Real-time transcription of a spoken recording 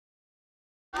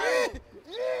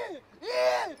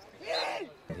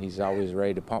He's always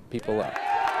ready to pump people up.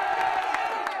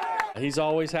 He's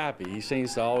always happy. He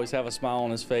seems to always have a smile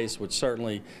on his face, which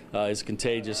certainly is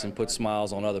contagious and puts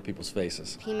smiles on other people's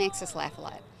faces. He makes us laugh a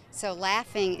lot. So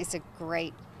laughing is a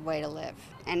great way to live,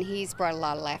 and he's brought a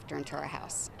lot of laughter into our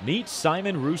house. Meet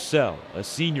Simon Roussel, a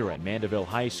senior at Mandeville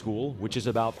High School, which is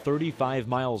about 35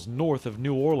 miles north of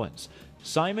New Orleans.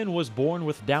 Simon was born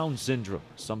with Down syndrome,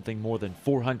 something more than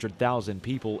 400,000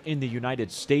 people in the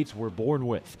United States were born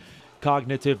with.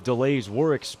 Cognitive delays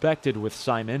were expected with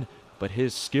Simon, but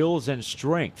his skills and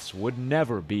strengths would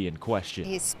never be in question.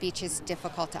 His speech is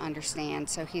difficult to understand,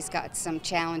 so he's got some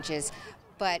challenges,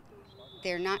 but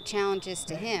they're not challenges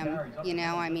to him, you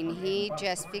know. I mean, he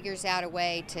just figures out a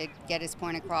way to get his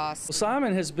point across.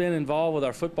 Simon has been involved with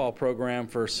our football program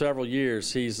for several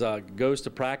years. He goes to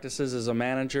practices as a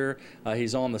manager.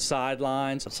 He's on the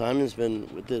sidelines. Simon's been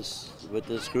with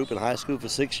this group in high school for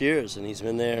 6 years, and he's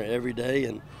been there every day,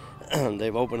 and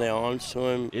they've opened their arms to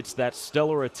him. It's that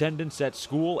stellar attendance at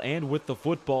school and with the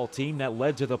football team that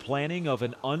led to the planning of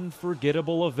an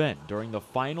unforgettable event during the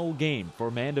final game for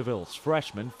Mandeville's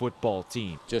freshman football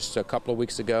team. Just a couple of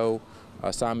weeks ago,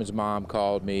 Simon's mom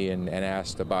called me and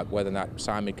asked about whether or not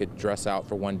Simon could dress out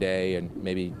for one day and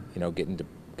maybe, you know, get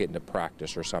into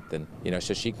practice or something, you know,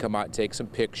 so she can come out and take some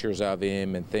pictures of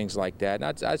him and things like that. And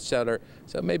I'd tell her,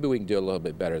 so maybe we can do a little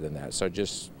bit better than that. So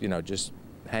just, you know, just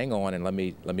hang on and let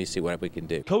me see what we can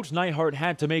do. Coach Neihart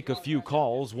had to make a few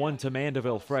calls, one to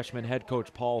Mandeville freshman head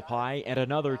coach Paul Pye and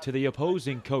another to the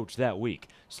opposing coach that week,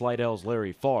 Slidell's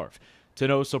Larry Favre. To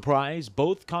no surprise,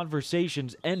 both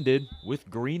conversations ended with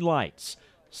green lights.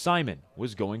 Simon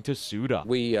was going to suit up.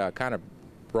 We kind of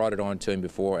brought it on to him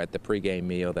before at the pregame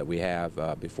meal that we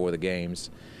have before the games,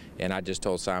 and I just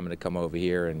told Simon to come over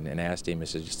here and asked him, I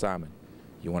said, Simon,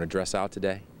 you want to dress out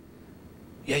today?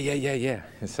 Yeah.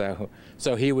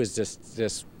 So he was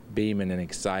just beaming and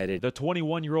excited. The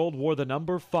 21-year-old wore the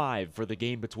number 5 for the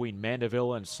game between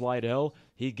Mandeville and Slidell.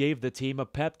 He gave the team a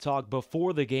pep talk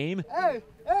before the game. Hey,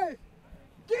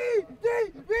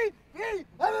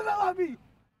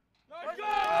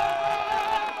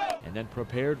 And then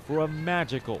prepared for a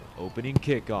magical opening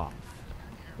kickoff.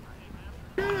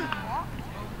 Jake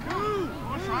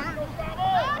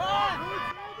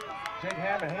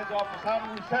Hammond hands off to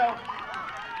Simon Roussel.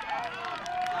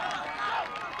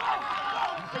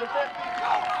 To the 50.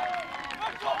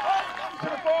 To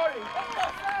the 40.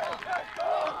 The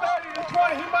 30, the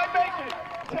 20. He might make it.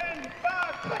 10,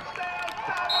 5, touchdown.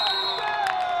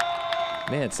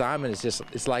 Man, Simon is just,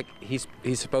 it's like he's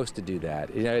supposed to do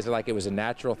that. You know, it's like it was a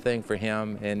natural thing for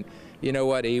him. And you know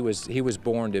what? He was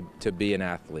born to be an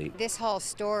athlete. This whole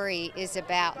story is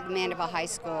about Mandeville High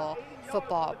School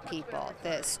football people.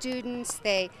 The students,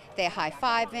 they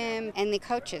high-five him, and the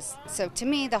coaches. So to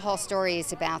me, the whole story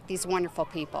is about these wonderful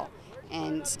people,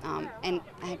 and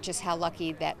just how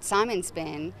lucky that Simon's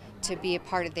been to be a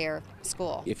part of their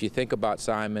school. If you think about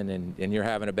Simon and you're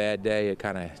having a bad day, it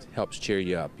kind of helps cheer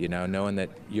you up, you know, knowing that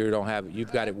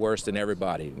you've got it worse than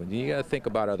everybody. You got to think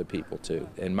about other people too.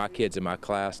 And my kids in my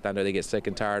class, I know they get sick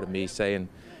and tired of me saying,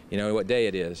 you know, what day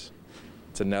it is.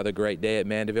 It's another great day at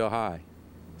Mandeville High.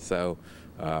 So,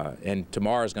 and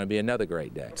tomorrow's going to be another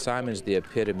great day. Simon's the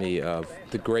epitome of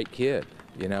the great kid.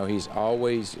 You know, he's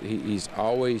always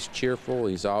cheerful.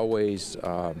 He's always,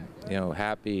 you know,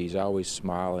 happy. He's always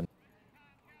smiling.